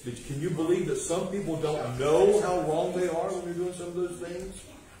 Can you believe that some people don't know how wrong they are when they're doing some of those things?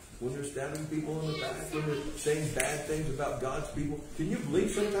 When they're stabbing people in the back, when they're saying bad things about God's people. Can you believe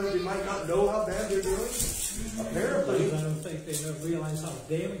sometimes they might not know how bad they're doing? Apparently. I don't think they realize how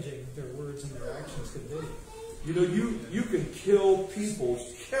damaging their words and their actions could be. You can kill people's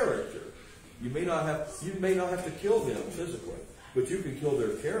character. You may not have to kill them physically, but you can kill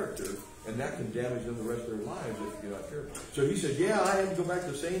their character, and that can damage them the rest of their lives if you're not careful. So he said, yeah, I had to go back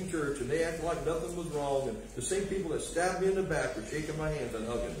to the same church, and they acted like nothing was wrong, and the same people that stabbed me in the back were shaking my hands and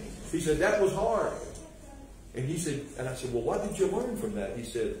hugging me. He said, that was hard. And he said, and I said, well, what did you learn from that? He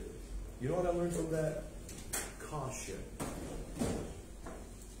said, you know what I learned from that? Caution.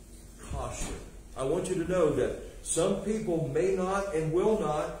 Caution. I want you to know that some people may not and will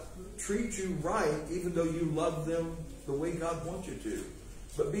not treat you right, even though you love them the way God wants you to.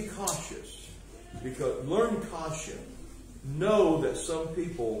 But be cautious, because learn caution. Know that some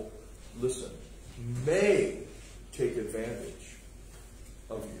people, listen, may take advantage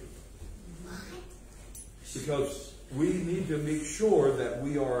of you. Because we need to make sure that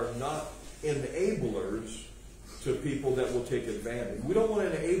we are not enablers to people that will take advantage. We don't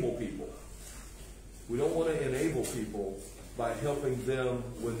want to enable people. We don't want to enable people by helping them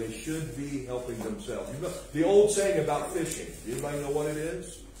when they should be helping themselves. You know, the old saying about fishing. Anybody know what it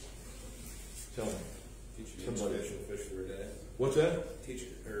is? Tell me. Teach a man to fish for a day. What's that?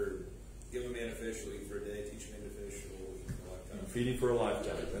 Give a man a fish, he'll eat for a day. Teach a man to fish, he'll eat for a lifetime. Feeding for a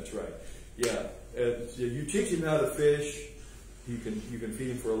lifetime. That's right. Yeah. You teach him how to fish, you can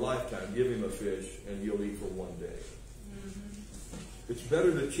feed him for a lifetime. Give him a fish, and he'll eat for one day. Mm-hmm. It's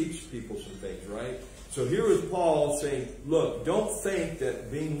better to teach people some things, right? So here is Paul saying, look, don't think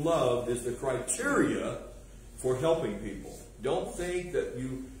that being loved is the criteria for helping people. Don't think that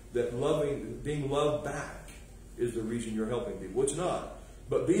being loved back is the reason you're helping people. It's not.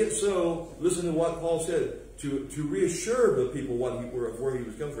 But be it so, listen to what Paul said, to reassure the people where he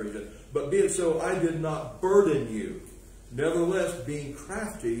was coming from. He said, but be it so, I did not burden you. Nevertheless, being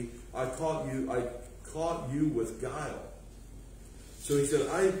crafty, I caught you with guile. So he said,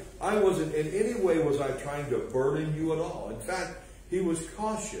 I wasn't in any way was I trying to burden you at all. In fact, he was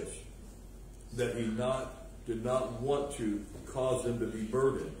cautious that he did not want to cause them to be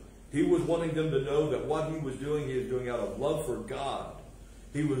burdened. He was wanting them to know that what he was doing out of love for God.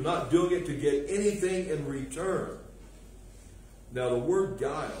 He was not doing it to get anything in return. Now the word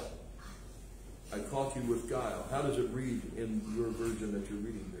guile, I caught you with guile. How does it read in your version that you're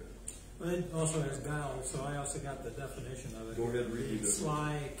reading there? Well, it also has guile, so I also got the definition of it. Go ahead and read it.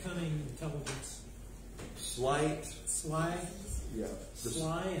 Sly, cunning, intelligence. Sly, yeah.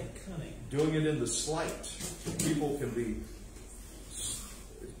 Sly and cunning. Doing it in the slight. People can be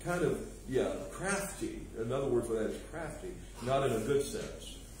kind of, crafty. Another word for that is crafty. Not in a good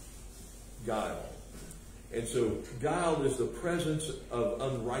sense. Guile. And so guile is the presence of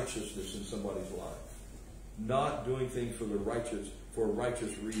unrighteousness in somebody's life. Not doing things for a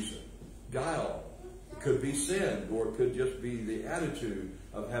righteous reason. Guile could be sin, or it could just be the attitude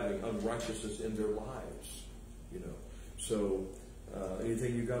of having unrighteousness in their lives. You know. So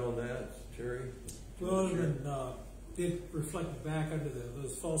anything you got on that, Terry? Well, and it reflected back under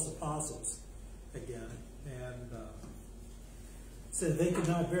those false apostles again, and said they could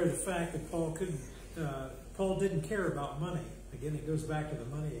not bear the fact that Paul didn't care about money. Again, it goes back to the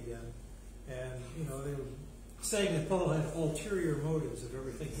money again, and they were saying that Paul had ulterior motives of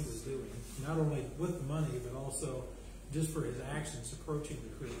everything he was doing, not only with the money but also just for his actions approaching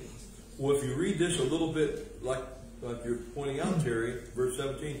the Corinthians. Well, if you read this a little bit like you're pointing out, Terry, verse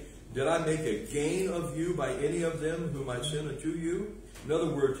 17, did I make a gain of you by any of them whom I sent unto you? In other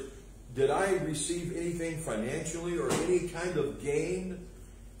words, did I receive anything financially or any kind of gain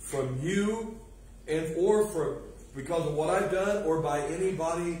from you because of what I've done, or by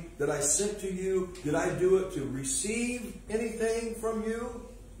anybody that I sent to you? Did I do it to receive anything from you?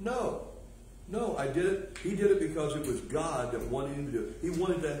 No. No, I did it. He did it because it was God that wanted him to do it. He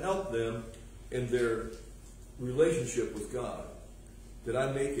wanted to help them in their relationship with God. Did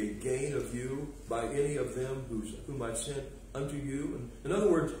I make a gain of you by any of them whom I sent unto you? And in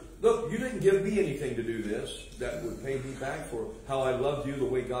other words, look, you didn't give me anything to do this that would pay me back for how I loved you the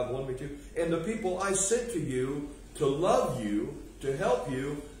way God wanted me to. And the people I sent to you to love you, to help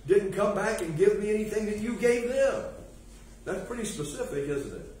you, didn't come back and give me anything that you gave them. That's pretty specific,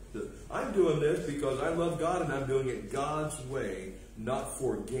 isn't it? I'm doing this because I love God and I'm doing it God's way, not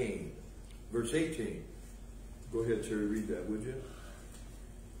for gain. Verse 18. Go ahead, Terry, read that, would you?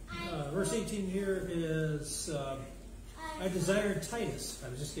 Verse 18 here is, I desired Titus. I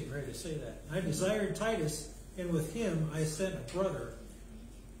was just getting ready to say that. I desired Titus, and with him I sent a brother.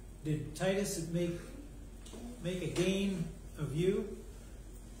 Did Titus make a gain of you?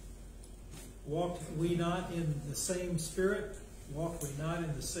 Walked we not in the same spirit? Walked we not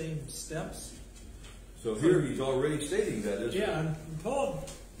in the same steps? So here he's already stating that, isn't he? Yeah, and Paul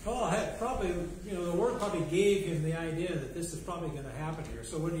had probably, the Lord probably gave him the idea that this is probably going to happen here.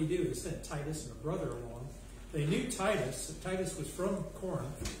 So what did he do? He sent Titus and a brother along. They knew Titus. Titus was from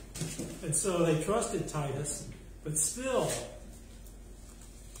Corinth. And so they trusted Titus. But still,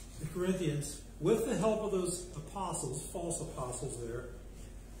 the Corinthians, with the help of those apostles, false apostles there,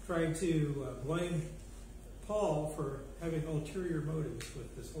 tried to blame Paul for having ulterior motives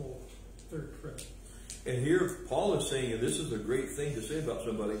with this whole third trip. And here Paul is saying, and this is a great thing to say about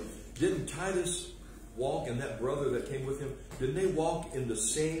somebody, didn't Titus walk, and that brother that came with him, didn't they walk in the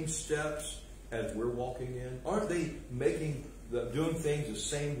same steps as we're walking in? Aren't they doing things the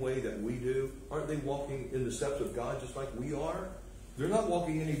same way that we do? Aren't they walking in the steps of God just like we are? They're not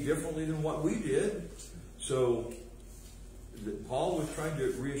walking any differently than what we did. So Paul was trying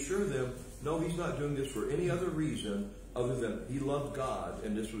to reassure them, no, he's not doing this for any other reason other than he loved God,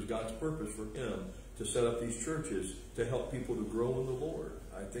 and this was God's purpose for him to set up these churches to help people to grow in the Lord.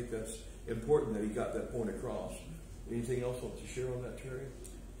 I think that's important that he got that point across. Anything else want to share on that, Terry?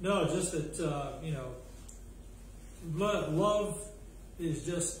 No, just that, love is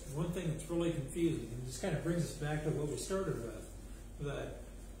just one thing that's really confusing. And it just kind of brings us back to what we started with. That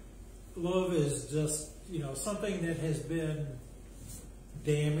love is just, something that has been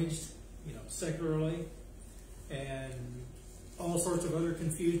damaged, secularly, and all sorts of other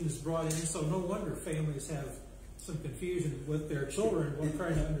confusion is brought in. So no wonder families have some confusion with their children when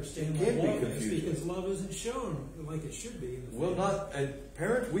trying to understand what love is, because love isn't shown like it should be in the family. And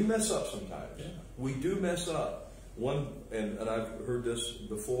parents, we mess up sometimes. Yeah. We do mess up. And I've heard this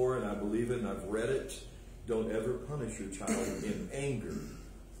before, and I believe it, and I've read it. Don't ever punish your child in anger.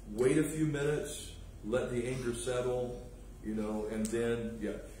 Wait a few minutes, let the anger settle, and then,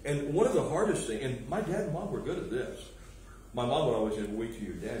 yeah. And one of the hardest things, and my dad and mom were good at this. My mom would always say, wait till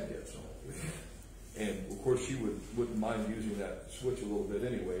your dad gets home. And of course she wouldn't mind using that switch a little bit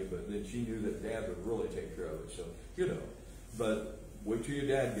anyway, but then she knew that Dad would really take care of it. So, but wait till your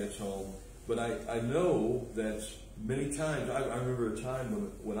dad gets home. But I know that many times, I remember a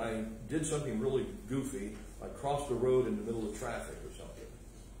time when I did something really goofy, like crossed the road in the middle of traffic or something.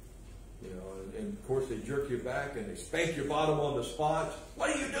 And of course they jerk you back and they spank your bottom on the spot. What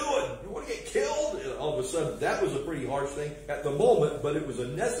are you doing? You want to get killed? And all of a sudden, that was a pretty harsh thing at the moment, but it was a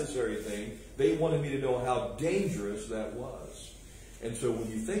necessary thing. They wanted me to know how dangerous that was. And so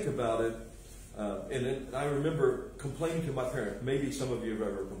when you think about it, and then I remember complaining to my parents. Maybe some of you have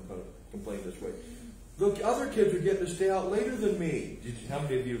ever complained this way. Look, other kids are getting to stay out later than me. How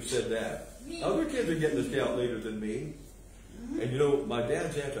many of you have said that? Me. Other kids are getting to stay out later than me. And my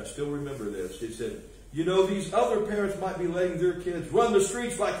dad's answer, I still remember this. He said, these other parents might be letting their kids run the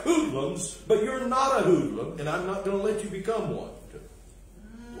streets like hoodlums, but you're not a hoodlum, and I'm not going to let you become one.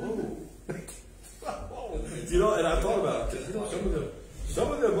 Whoa. And I thought about it.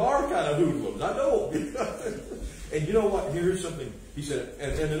 Some of them are kind of hoodlums. I know. And you know what? Here's something he said.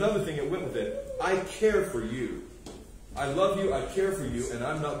 And another thing that went with it. I care for you. I love you. I care for you. And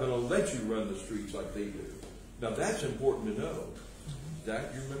I'm not going to let you run the streets like they do. Now that's important to know.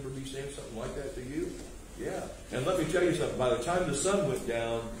 Zach, you remember me saying something like that to you? Yeah. And let me tell you something. By the time the sun went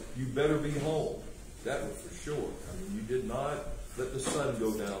down, you better be home. That was for sure. You did not let the sun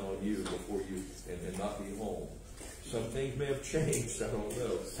go down on you before you and not be home. Some things may have changed. I don't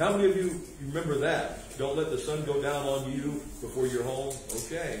know. How many of you remember that? Don't let the sun go down on you before you're home?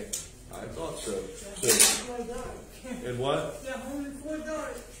 Okay. I thought so. And what? Yeah, home before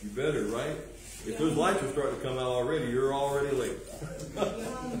dark. You better, right? If those lights are starting to come out already, you're already late.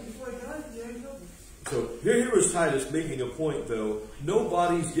 So here was Titus making a point, though.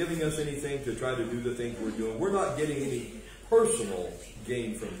 Nobody's giving us anything to try to do the things we're doing. We're not getting any personal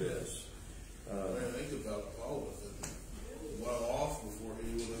gain from this. Think about Paul with it. Well off before he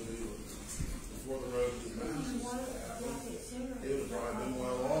would have been before the road to Damascus happened. He would have probably been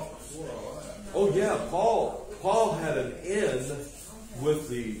well off before all that. Oh yeah, Paul had an end with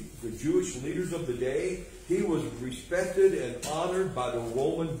the Jewish leaders of the day. He was respected and honored by the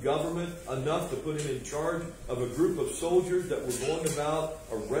Roman government enough to put him in charge of a group of soldiers that were going about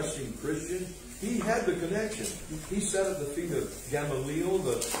arresting Christians. He had the connection. He sat at the feet of Gamaliel,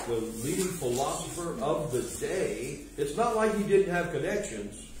 the leading philosopher of the day. It's not like he didn't have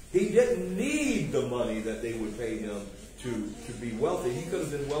connections. He didn't need the money that they would pay him to be wealthy. He could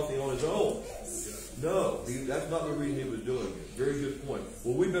have been wealthy on his own. No, that's not the reason he was doing it. Very good point.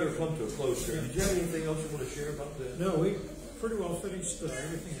 Well, we better come to a close here. Did you have anything else you want to share about that? No, we pretty well finished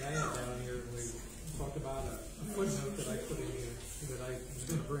everything that I had down here. We talked about a footnote that I put in here that I was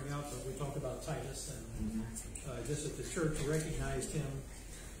going to bring out, but we talked about Titus and just that the church recognized him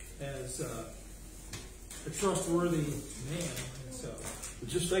as a trustworthy man. And so,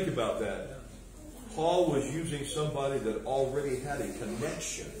 just think about that. Paul was using somebody that already had a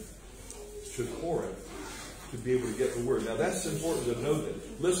connection to Corinth to be able to get the word. Now that's important to know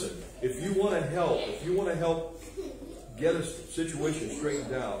that. Listen, if you want to help get a situation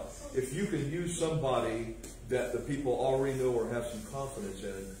straightened out, if you can use somebody that the people already know or have some confidence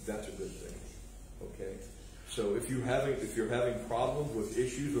in, that's a good thing. Okay? So if you're having problems with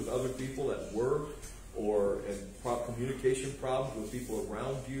issues with other people at work or communication problems with people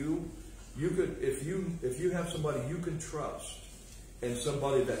around you, You could, if you have somebody you can trust and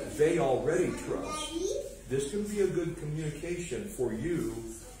somebody that they already trust, this can be a good communication for you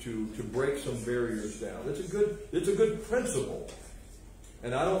to break some barriers down. It's a good principle.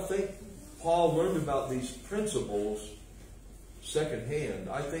 And I don't think Paul learned about these principles secondhand.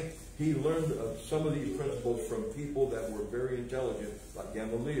 I think he learned some of these principles from people that were very intelligent, like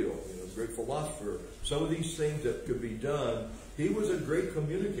Gamaliel, a great philosopher. Some of these things that could be done. He was a great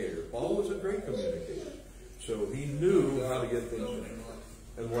communicator. Paul was a great communicator. So he knew how to get things done.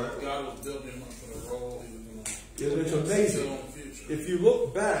 And what? God was building him up for the role he was going to. It's amazing. If you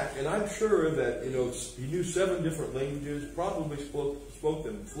look back, and I'm sure that he knew 7 different languages, probably spoke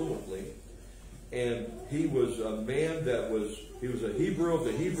them fluently, and he was a man he was a Hebrew of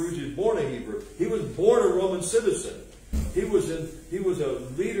the Hebrews. He was born a Hebrew. He was born a Roman citizen. He was a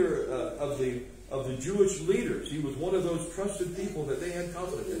leader of the Jewish leaders. He was one of those trusted people that they had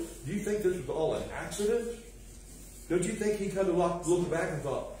confidence in. Do you think this was all an accident? Don't you think he kind of looked back and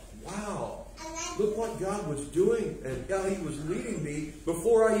thought, wow, look what God was doing and how he was leading me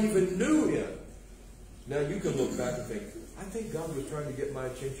before I even knew him. Now you can look back and think, I think God was trying to get my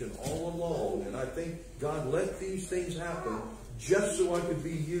attention all along, and I think God let these things happen just so I could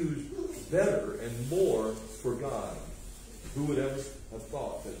be used better and more for God. Who would ever have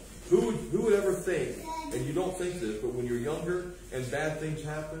thought that? Who would ever think, and you don't think this, but when you're younger and bad things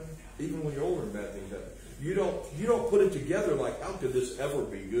happen, even when you're older and bad things happen, you don't put it together like, how could this ever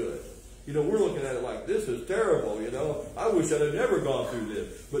be good? We're looking at it like, this is terrible, I wish I'd have never gone through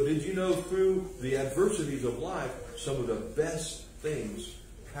this. But did you know through the adversities of life, some of the best things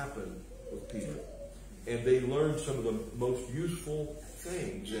happened with people. And they learned some of the most useful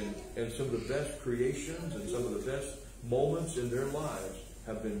things, and some of the best creations and some of the best moments in their lives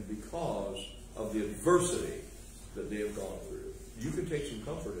have been because of the adversity that they have gone through. You can take some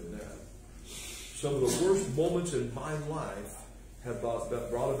comfort in that. Some of the worst moments in my life have brought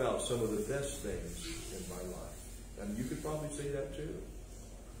about some of the best things in my life. And you could probably say that too.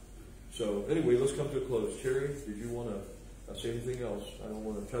 So anyway, let's come to a close. Terry, did you want to say anything else? I don't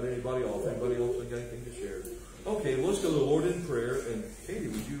want to cut anybody off. Anybody else have anything to share? Okay, well, let's go to the Lord in prayer. And Katie,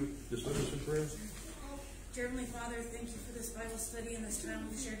 would you dismiss us in prayer? Dear Heavenly Father, thank you for this Bible study and this time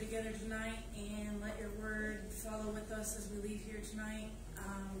we've shared together tonight, and let your word follow with us as we leave here tonight.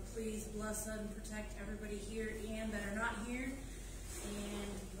 Please bless and protect everybody here and that are not here,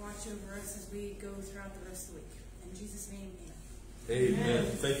 and watch over us as we go throughout the rest of the week. In Jesus' name, amen. Amen.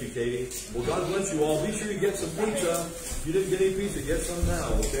 Thank you, Katie. Well, God bless you all. Be sure you get some pizza. If you didn't get any pizza, get some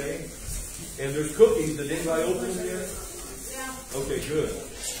now, okay? And there's cookies. Did anybody open them yet? Yeah. Okay, good.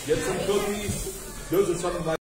 Get some cookies. Those are some of my